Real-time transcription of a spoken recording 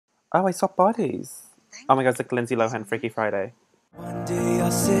Oh, I saw bodies. Oh my god, it's like Lindsay Lohan, Freaky Friday. One day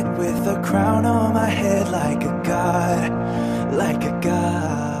I'll sit with a crown on my head like a god, like a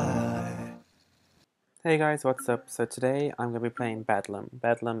god. Hey guys, what's up? So today I'm going to be playing Bedlam.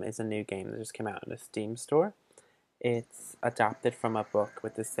 Bedlam is a new game that just came out in the Steam store. It's adapted from a book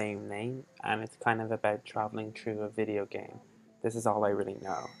with the same name, and it's kind of about traveling through a video game. This is all I really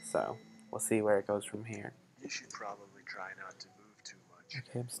know, so we'll see where it goes from here. You should probably try not to move too much.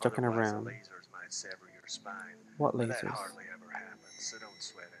 Okay, I'm stuck in a Otherwise, room. the lasers might sever your spine. What But that lasers? hardly ever happens, so don't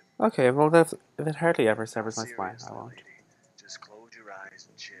sweat it. Okay, well if it hardly ever severs my Now, spine, I seriously, won't. lady, just close your eyes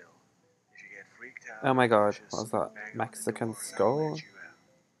and chill. If you get freaked out, Oh my god, just what was that? bang on the Mexican door and I'll skull? let you out.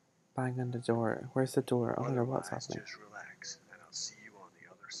 Bang on the door. Where's the door? Oh my god, what's Otherwise, happening? just relax, and I'll see you on the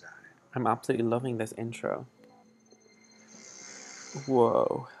other side. I'm absolutely loving this intro.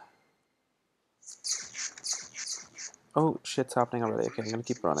 Whoa. Oh, shit's happening already. Okay, I'm gonna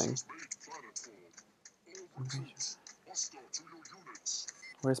keep running.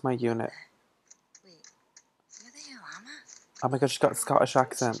 Where's my unit? Wait, where the hell am I? Oh my god, she's got a Scottish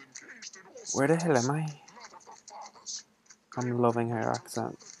accent. Where the hell am I? I'm loving her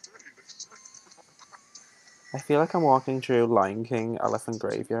accent. I feel like I'm walking through Lion King Elephant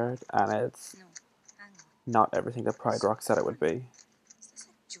Graveyard, and it's No, hang on. not everything that Pride Rock said it would be. Is this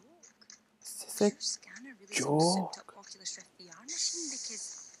a joke? Is this Your a scanner really joke? some souped-up Oculus Rift VR machine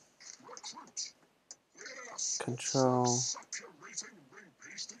because Control?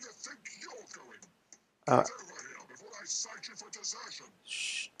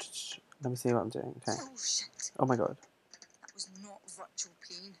 Shh, shh. Let me see what I'm doing. Okay. bullshit. Oh my god. That was not virtual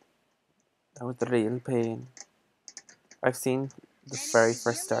pain. That was the real pain. I've seen the very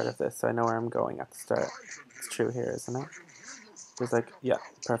first start of this, so I know where I'm going at the start. It's true here, isn't it? It's like, yeah,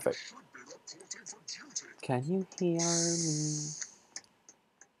 perfect. Can you hear me?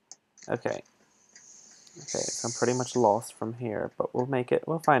 Okay. Okay, so I'm pretty much lost from here, but we'll make it.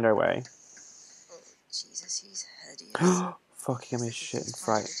 We'll find our way. Oh, Jesus, he's hideous. Fuck, give me a shit in He's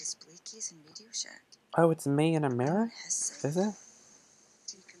fright. the display case in Radio Shack. Oh, it's me in a I'm on mirror? his side. Is it?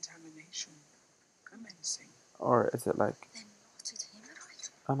 Decontamination commencing. Or is it like... Then knotted hemorrhoid.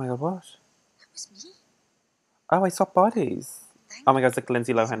 Oh my god, what? That was me. Oh, I saw bodies. Thank Oh my god, it's like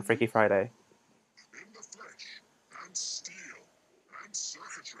Lindsay Lohan, Freaky Friday. In the flesh, and steel, and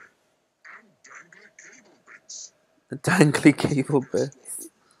circuitry, and dangly cable bits. The dangly cable bits.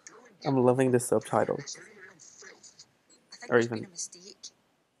 I'm loving the subtitles. Alien filth. I think Or there's even... been a mistake.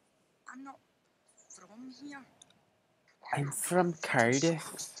 I'm not from here. I'm from Cardiff,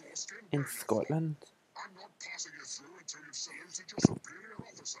 in Scotland. I'm not passing you through until you've saluted your superior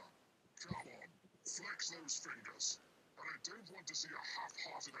officer. Come on, flex those fingers. And I don't want to see a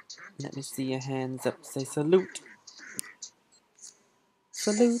half-hearted attempt. Let me see your hands up. Say salute.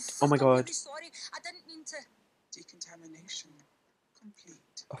 Salute. Oh my I'm god. really sorry. I didn't mean to. Decontamination complete.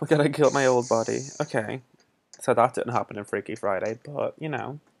 Oh my god, I killed my old body. Okay. So that didn't happen in Freaky Friday, but, you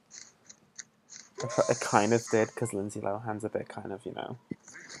know. It kind of did, because Lindsay Lohan's a bit kind of, you know.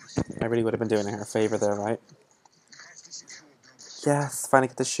 I really would have been doing her a favour there, right? Yes, finally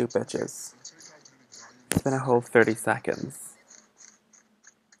get to shoot bitches. It's been a whole 30 seconds.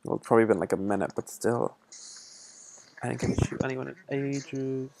 Well, it's probably been like a minute, but still. I didn't get to shoot anyone in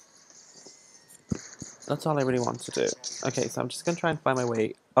ages. That's all I really want to do. Okay, so I'm just going to try and find my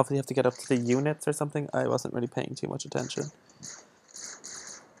way. Obviously, you have to get up to the units or something. I wasn't really paying too much attention.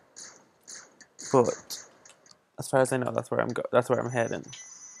 But as far as I know, that's where I'm heading.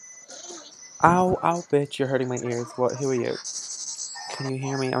 Ow, ow, bitch! You're hurting my ears. What? Who are you? Can you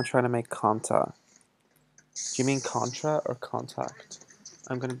hear me? I'm trying to make contact. Do you mean Contra or Contact?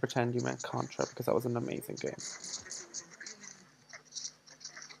 I'm gonna pretend you meant Contra because that was an amazing game.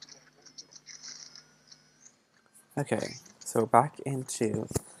 Okay, so back into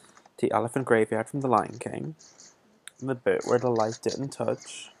the Elephant Graveyard from the Lion King. The bit where the light didn't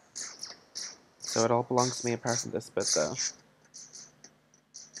touch. So it all belongs to me apart from this bit though.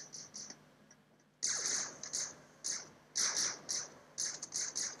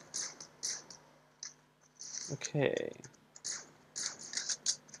 Okay.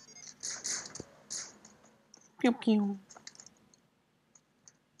 Pew pew.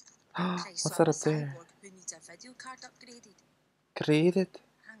 What's that up there? Who needs a video card upgraded? Graded?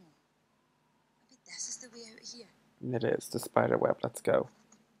 Hang on. Maybe this is the way out of here. It is, the spider web. Let's go.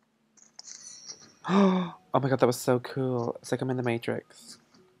 Oh my god, that was so cool. It's like I'm in the Matrix.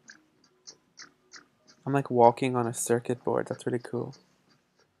 I'm like walking on a circuit board. That's really cool.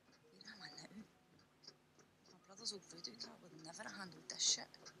 Where am I now? My brother's old voodoo car would never have handled this shit.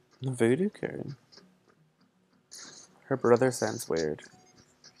 The voodoo Karen. Her brother sounds weird.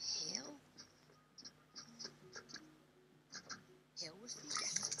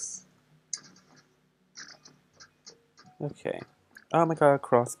 Okay. Oh my god,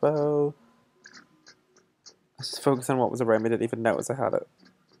 crossbow. I was just focused on what was around me, didn't even notice I had it.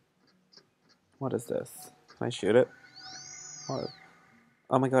 What is this? Can I shoot it? What?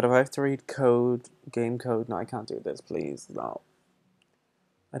 Oh my god, if I have to read code, game code, no, I can't do this, please. No.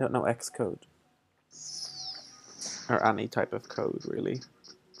 I don't know X code. Or any type of code, really.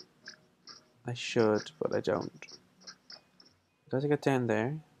 I should, but I don't. Does it get down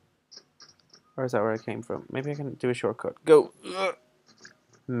there? Or is that where I came from? Maybe I can do a shortcut. Go! Ugh.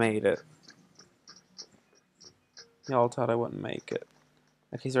 Made it. Y'all thought I wouldn't make it.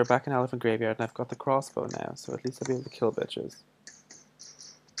 Okay, so we're back in Elephant Graveyard and I've got the crossbow now, so at least I'll be able to kill bitches.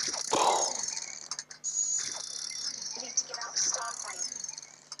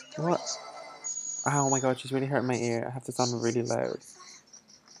 What? Oh my god, she's really hurting my ear. I have this on really loud.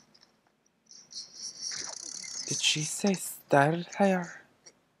 Did she say Starfire?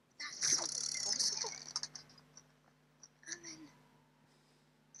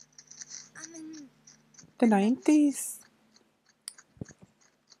 I'm in The 90s?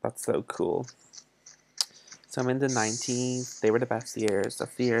 That's so cool. So I'm in the 90s. They were the best years.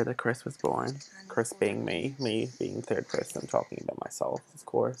 That's the year that Chris was born. Chris being me. Me being third person, talking about myself, of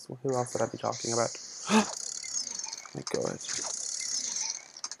course. Who else would I be talking about? My god.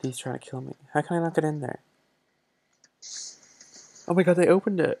 He's trying to kill me. How can I not get in there? Oh my god, they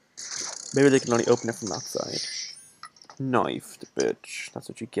opened it. Maybe they can only open it from that side. Knifed, bitch. That's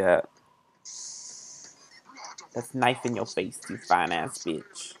what you get. That's knife in your face, you fine ass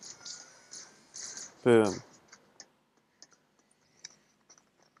bitch. Boom.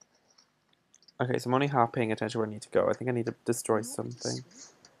 Okay, so I'm only half paying attention where I need to go. I think I need to destroy something.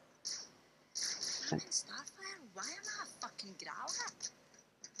 I'm in Starfire. Why am I a fucking Growlithe?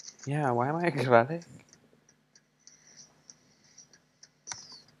 Yeah, why am I a Growlithe?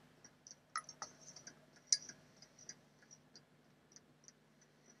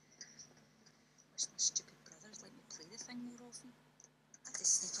 Wish my stupid brothers let me play the thing more often. I had to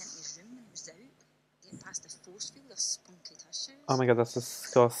sneak into his room when he was out, get past the force field of spunky tissues. Oh my god, that's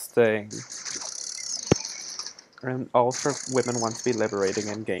disgusting. And all for women want to be liberating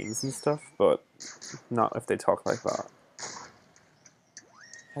in games and stuff, but not if they talk like that.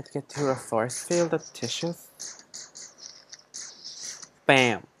 I had to get through a force field of tissues.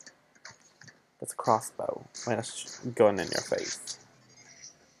 Bam! That's a crossbow. Wait, that's a gun in your face.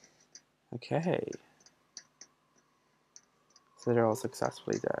 Okay. So they're all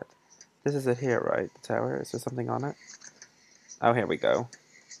successfully dead. This is it here, right? The tower? Is there something on it? Oh, here we go.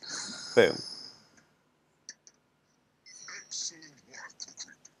 Boom. Excellent work,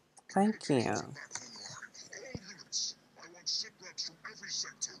 Recruit. Thank you. Back online. All units, I want sit reps from every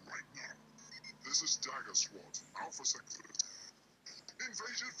sector right now. This is Dagger Squad, Alpha Sector.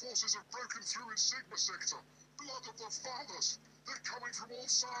 Invasion forces have broken through in Sigma Sector. Blood of the fathers. They're coming from all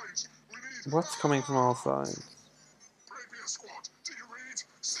sides. We need... What's coming from all sides? Rapier Squad, do you read?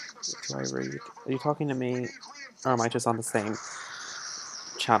 Sigma Sector Do I is being read? Are you overrun. talking to We me? need Or am I just on the reinforcements.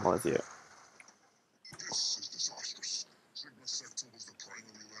 same channel as you? This is disastrous. Sigma Sector was the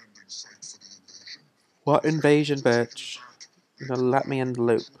primary landing site for the invasion. What invasion, bitch? You're gonna let me in the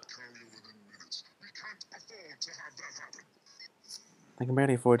loop. I can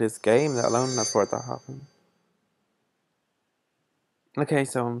barely afford this game, let alone afford that happen. Okay,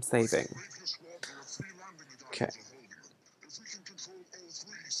 so I'm saving. Okay.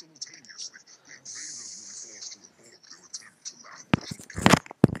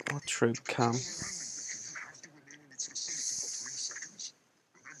 What troop come?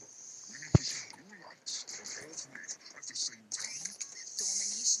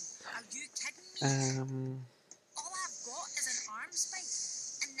 Domination. Are you kidding me? All I've got is an arm spike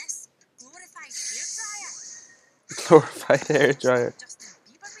and this glorified hairdryer. Glorified hair dryer. Justin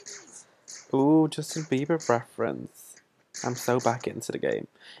Bieber with these. Ooh, Justin Bieber reference. I'm so back into the game.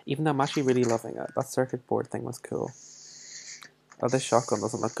 Even though I'm actually really loving it. That circuit board thing was cool. Oh, this shotgun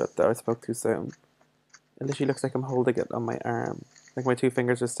doesn't look good though. I spoke too soon. It literally looks like I'm holding it on my arm. Like my two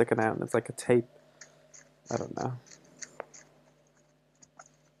fingers are sticking out and it's like a tape. I don't know.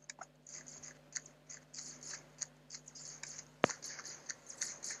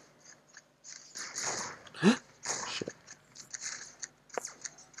 Shit.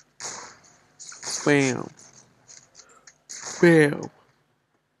 Bam. Bam.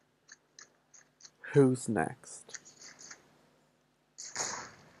 Who's next?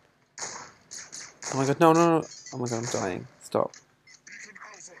 Oh my god, no, no, no. Oh my god, I'm dying. Stop.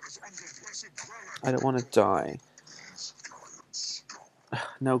 I don't want to die.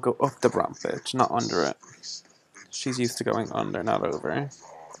 No, go up the ramp, bitch, not under it. She's used to going under, not over.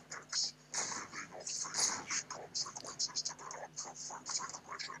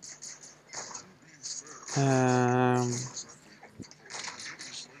 Um.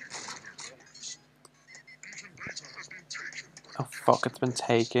 Oh fuck! It's been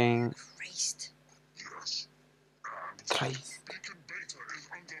taking. Christ. Christ. Beacon Beta is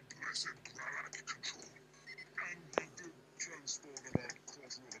under blessed Gralak control. And we did transport about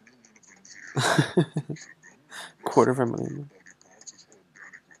quarter of a million of them here. Quarter of a million. Body parts as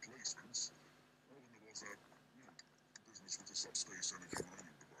organic replacements. Well, then there was that business with the subspace energy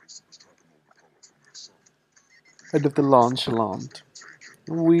mining device that was tapping all the power from their sun. End of the nonchalant.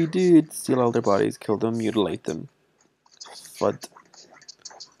 We did steal all their bodies, kill them, mutilate them. Fud.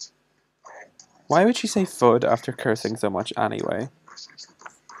 Why would she say fud after cursing so much anyway?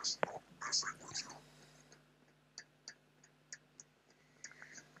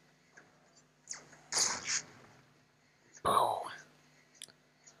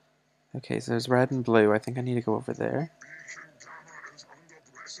 Okay, so there's red and blue. I think I need to go over there.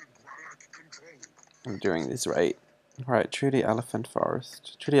 I'm doing this right. Right, through the elephant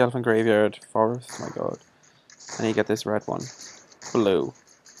forest. Through the elephant graveyard forest. My god. I need to get this red one. Blue.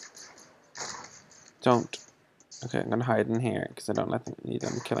 Don't. Okay, I'm gonna hide in here because I don't need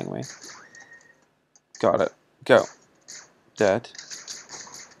them killing me. Got it. Go. Dead.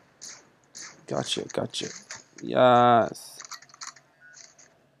 Gotcha, gotcha. Yes.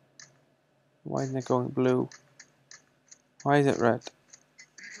 Why isn't it going blue? Why is it red?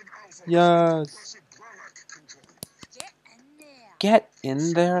 Yes. Get in there. Get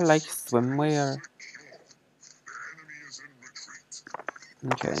in there like swimwear.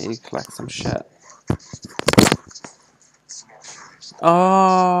 Okay, I need to collect some shit.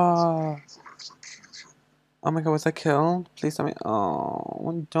 Oh. Oh my god, was I killed? Please tell me. Oh,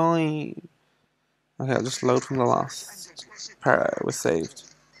 I'm dying. Okay, I'll just load from the last part I was saved.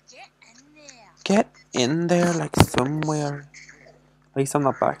 Get in there. Get in there like somewhere. At least I'm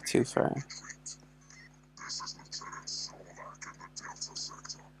not back too far.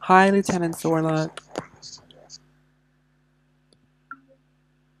 Hi, Lieutenant Sorlock.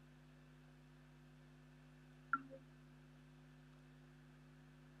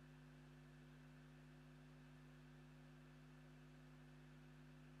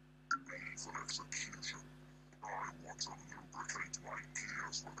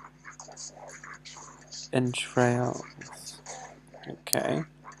 Entrails. Okay.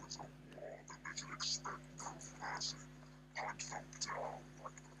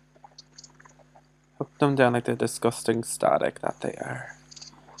 Hook them down like the disgusting static that they are.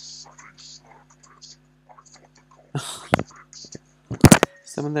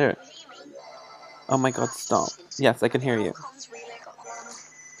 Someone there. Oh my god, stop. Yes, I can hear you.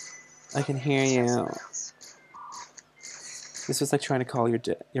 I can hear you. This was like trying to call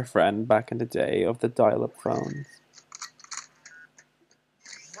your friend back in the day of the dial-up phones.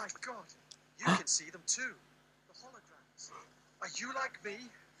 My God, you can see them too. The holograms. Are you like me?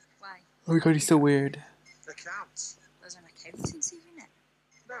 Why? Oh my god, he's so weird. Accounts. There's an accountancy unit.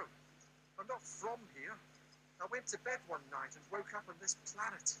 No, I'm not from here. I went to bed one night and woke up on this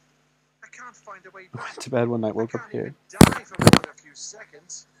planet. I can't find a way I back. went to bed one night, woke I up can't here. even die for more than a few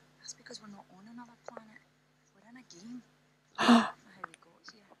seconds. That's because we're not on another planet. We're in a game. I don't know how we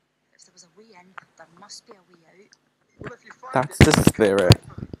got here. If there was a way in, there must be a way out. Well, if you find That's it, the spirit.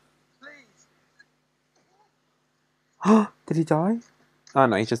 please. Did he die? Oh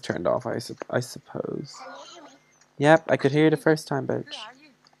no, he just turned off, I suppose. Yep, I could hear you the first time, bitch. Who are you?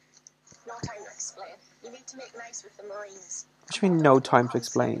 No time to explain. You need to make nice with the Marines. What do you mean, no time to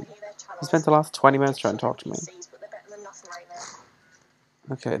explain? You spent the last 20 minutes trying to talk to me.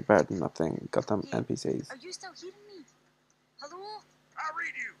 Okay, better than nothing. Got them NPCs. Are you still hearing me? Hello? I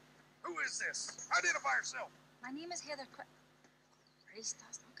read you. Who is this? Identify yourself. My name is Heather Christ,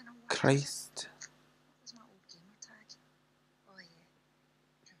 that's not gonna work. Christ. What was my old gamer tag? Oh yeah.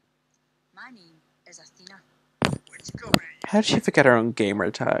 My name is Athena. When'd you come in? How did she forget her own gamer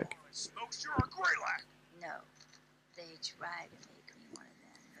tag? Smokes, you're a Greylack. No, they tried to make me one of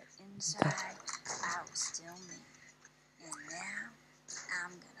them, but inside I was still me. And now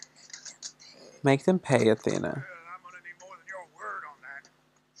I'm gonna make them pay. Make them pay, Well, Athena. I'm gonna need more than your word on that.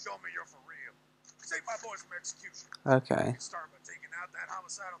 Show me you're for real. Save my boys from execution. Okay. Start by taking out that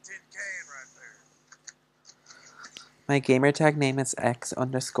homicidal tin can right there. My gamer tag name is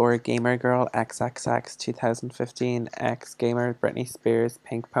X_gamergirl XXX 2015 X gamer Britney Spears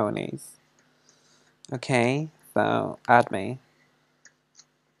Pink Ponies. Okay, so add me.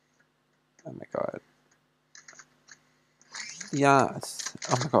 Oh my god. Yes.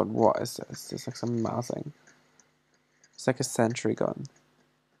 Oh my god, what is this? It's like some mousing. It's like a sentry gun.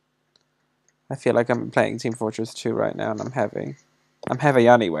 I feel like I'm playing Team Fortress 2 right now and I'm heavy. I'm heavy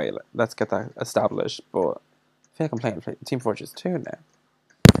anyway. Let's get that established. But I feel like I'm playing Team Fortress 2 now.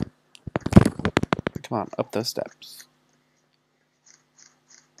 Come on, up those steps.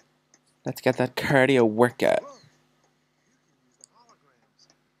 Let's get that cardio workout.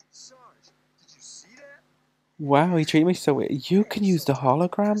 Wow, he treated me so weird. You can use the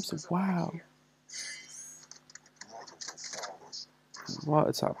holograms? Wow. What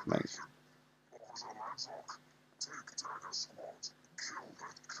is happening?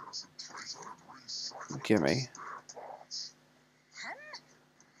 Gimme.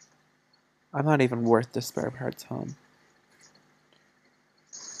 I'm not even worth the spare parts, home.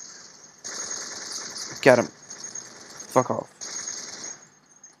 Get him. Fuck off.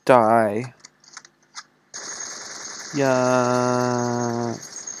 Die. Yeah.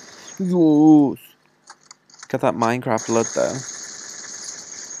 Yes. Got that Minecraft blood though.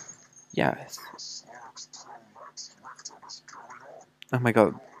 Yes. Oh my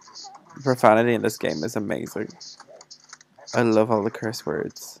god. Profanity in this game is amazing. I love all the curse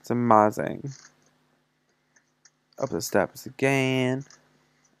words. It's amazing. Up the steps again.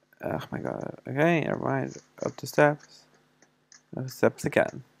 Oh my god. Okay, never mind. Up the steps. Up the steps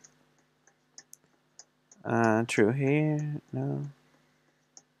again. True here. No.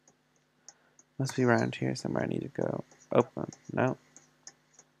 Must be around here somewhere I need to go. Open. No.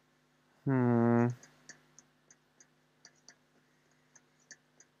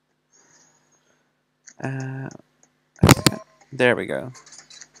 Uh, there we go.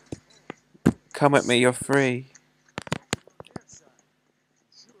 Come with me, you're free.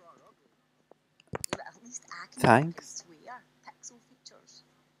 But at least I can Thanks. swear pixel features.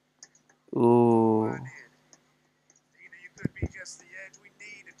 Ooh. Tina, you could be just the edge we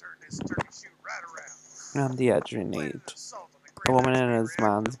need to turn this turkey shoot right around. I'm the edge we need. Planning an assault on the A Great woman Lakes in a reactor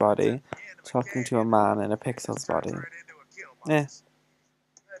man's puts body, at the end of a talking to a canyon man in a and pixel's turns body. right into a kill Eh. box.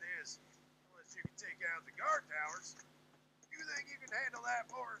 That is, unless you can take out the guard towers. You think you can handle that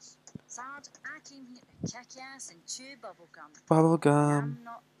for us? Sarge, I came here to kick ass and chew bubblegum. Bubblegum. I'm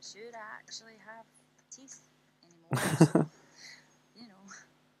not sure I actually have teeth anymore. You know.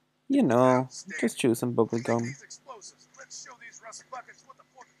 You know, Outstanding. just chew some Take bubblegum. these explosives. Let's show these rust buckets what the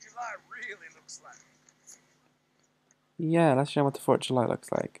 4th of July really looks like. Yeah, let's show them what the 4th of July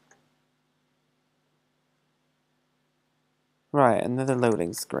looks like. Right, another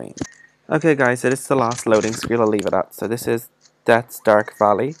loading screen. Okay guys, so this is the last loading screen I'll leave it at. So this is Death's Dark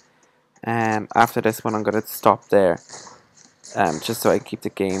Valley. After this one I'm going to stop there. Just so I can keep the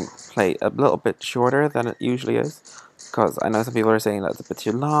gameplay a little bit shorter than it usually is. Because I know some people are saying that it's a bit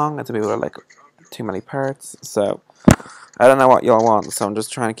too long, and some people are like, too many parts. So, I don't know what y'all want, so I'm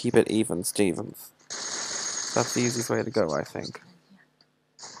just trying to keep it even, Stevens. That's the easiest way to go, I think.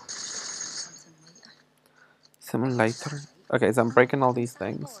 Something later. Okay, so I'm breaking all these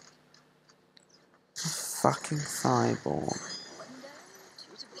things. Fucking cyborg.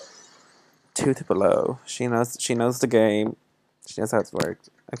 Two to below. She knows the game. She knows how it's worked.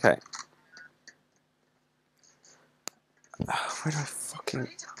 Okay. Where do I fucking...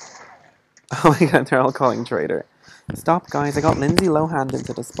 Oh my god, they're all calling traitor. Stop, guys. I got Lindsay Lohan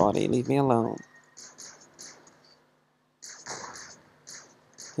into this body. Leave me alone.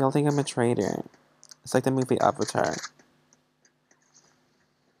 Y'all think I'm a traitor. It's like the movie Avatar.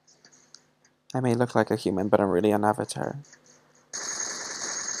 I may look like a human, but I'm really an avatar.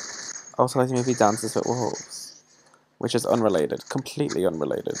 Also like the movie Dances with Wolves. Which is unrelated. Completely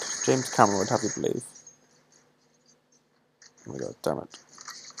unrelated. James Cameron would have you believe. Oh my god, damn it.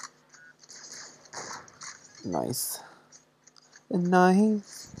 Nice.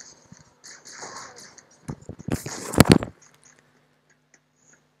 Nice.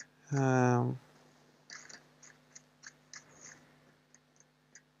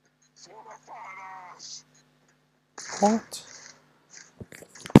 What?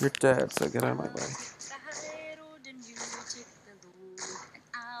 You're dead, so get out of my way.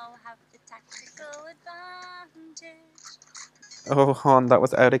 Oh, hon, that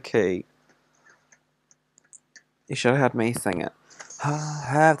was out of key. You should have had me sing it. I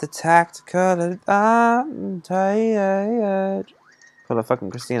have the tactical advantage. Put a fucking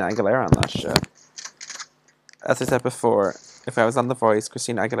Christina Aguilera on that shit. As I said before, if I was on The Voice,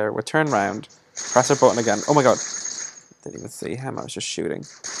 Christina Aguilera would turn around, press her button again. Oh my god. Didn't even see him, I was just shooting.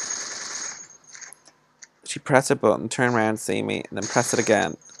 She'd press her button, turn around, see me, and then press it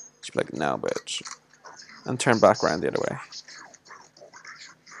again. She'd be like, no, bitch. And turn back around the other way.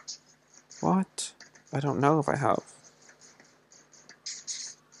 What? I don't know if I have.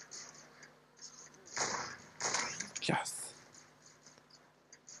 Yes.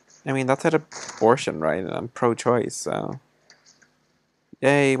 I mean, that's an abortion, right? And I'm pro-choice, so...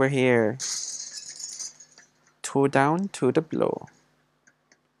 Yay, we're here. Two down, two to blow.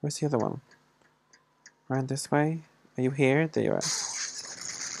 Where's the other one? Around this way? Are you here? There you are.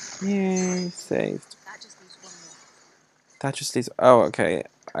 Yay, saved. That just leaves one more. That just leaves. Oh, okay.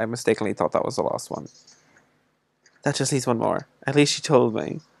 I mistakenly thought that was the last one. That just leaves one more. At least she told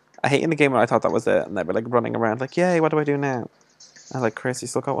me. I hate in the game when I thought that was it, and they'd be like running around, like, yay, what do I do now? And I'm like, Chris, you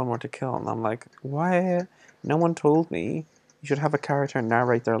still got one more to kill. And I'm like, why? No one told me. You should have a character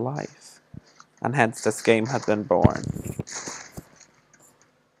narrate their life. And hence this game had been born.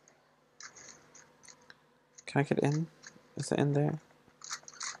 Can I get in? Is it in there?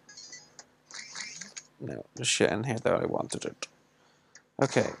 No, there's shit in here that I wanted it.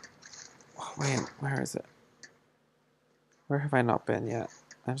 Okay. Wait, where is it? Where have I not been yet?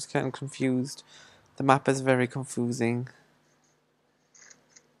 I'm just getting confused. The map is very confusing.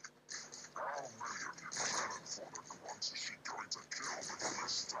 How many of you cannon fodder grunts is she going to kill before we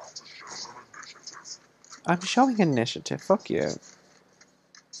start to show some initiative? I'm showing initiative. Fuck you.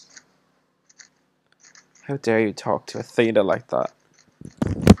 How dare you talk to Athena like that?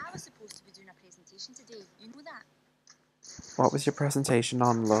 I was supposed to be doing a presentation today. You know that? What was your presentation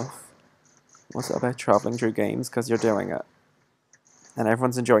on, love? Was it about travelling through games? Because you're doing it. And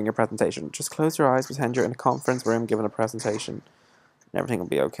everyone's enjoying your presentation. Just close your eyes, pretend you're in a conference room giving a presentation. And everything will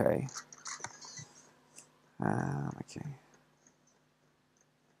be okay. Okay.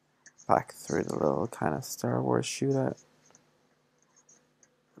 Back through the little kind of Star Wars shootout.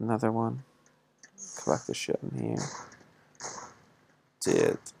 Another one. Collect the shit in here.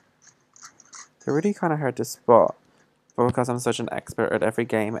 Dude. They're really kind of hard to spot. But because I'm such an expert at every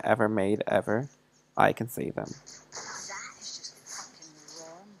game ever made ever, I can see them. That is just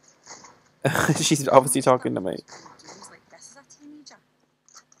fucking wrong. She's obviously talking to me. Games like this as a teenager.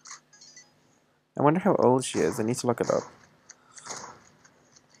 I wonder how old she is. I need to look it up.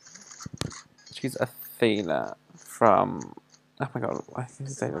 She's Athena from... Oh my god, I can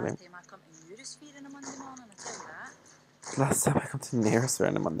This is say the the name. last time I come to Neurosphere on a Monday morning, I tell you that. Last time I come to nearest her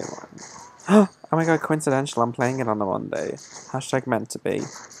on a Monday morning. Oh my god, coincidental, I'm playing it on a Monday. Hashtag meant to be.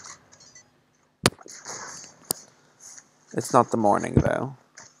 It's not the morning though.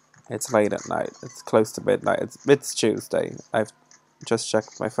 It's late at night. It's close to midnight. It's Tuesday. I've just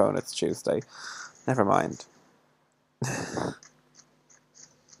checked my phone, it's Tuesday. Never mind.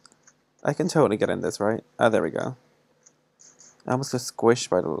 I can totally get in this, right? Oh, there we go. I almost got squished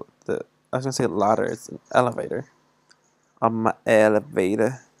by the I was gonna say ladder, it's an elevator. On my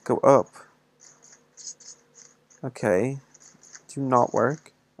elevator. Go up. Okay. Do not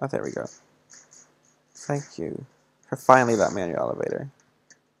work. Oh, there we go. Thank you for finally letting me on your elevator.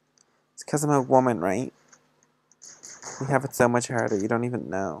 It's because I'm a woman, right? We have it so much harder, you don't even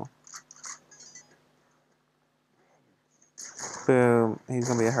know. Boom. He's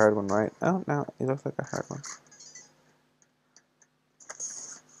gonna be a hard one, right? Oh, no. He looks like a hard one.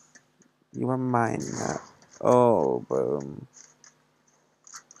 You are mine now. Oh, boom.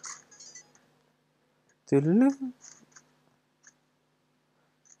 Doodaloo.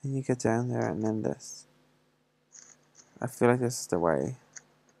 And you get down there and then this. I feel like this is the way.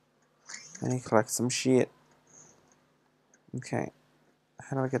 And you collect some shit. Okay.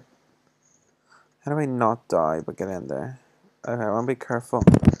 How do I get... How do I not die but get in there? Okay, I want to be careful.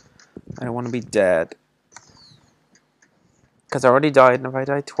 I don't want to be dead. Because I already died, and if I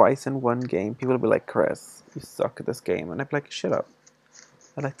die twice in one game, people will be like, Chris, you suck at this game. And I'd be like, shut up.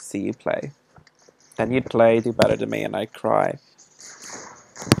 I'd like to see you play. Then you'd play, do better than me, and I'd cry.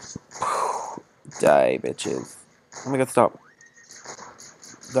 Die, bitches. Oh my god, stop.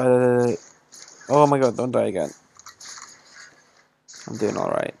 Die, die, die, die. Oh my god, don't die again. I'm doing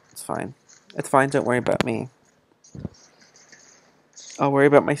alright. It's fine. It's fine, don't worry about me. I'll worry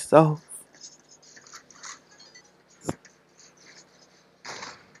about myself.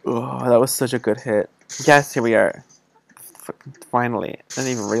 Oh, that was such a good hit. Yes, here we are. Finally. I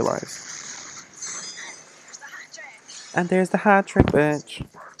didn't even realize. And there's the hat trick, bitch.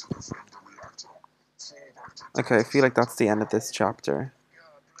 Okay, I feel like that's the end of this chapter.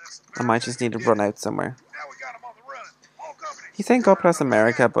 I might just need to run out somewhere. You think God bless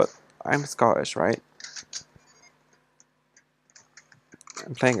America, but I'm Scottish, right?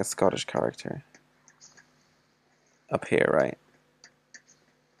 I'm playing a Scottish character. Up here, right?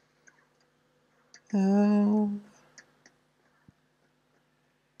 No,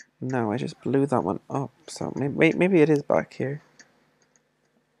 I just blew that one up. So maybe it is back here.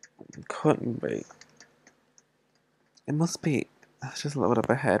 It couldn't be. It must be. It's just a little bit up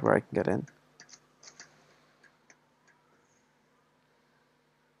ahead where I can get in.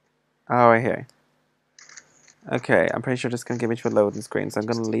 Oh, right here. Okay, I'm pretty sure it's gonna give me to a loading screen, so I'm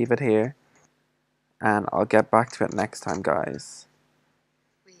gonna leave it here. And I'll get back to it next time, guys.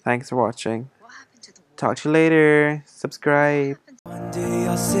 Wait, Thanks for watching. what happened to the wall? Talk to you later. Subscribe. One day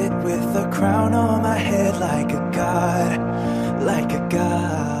I'll sit with a crown on my head like a god, like a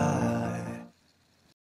god.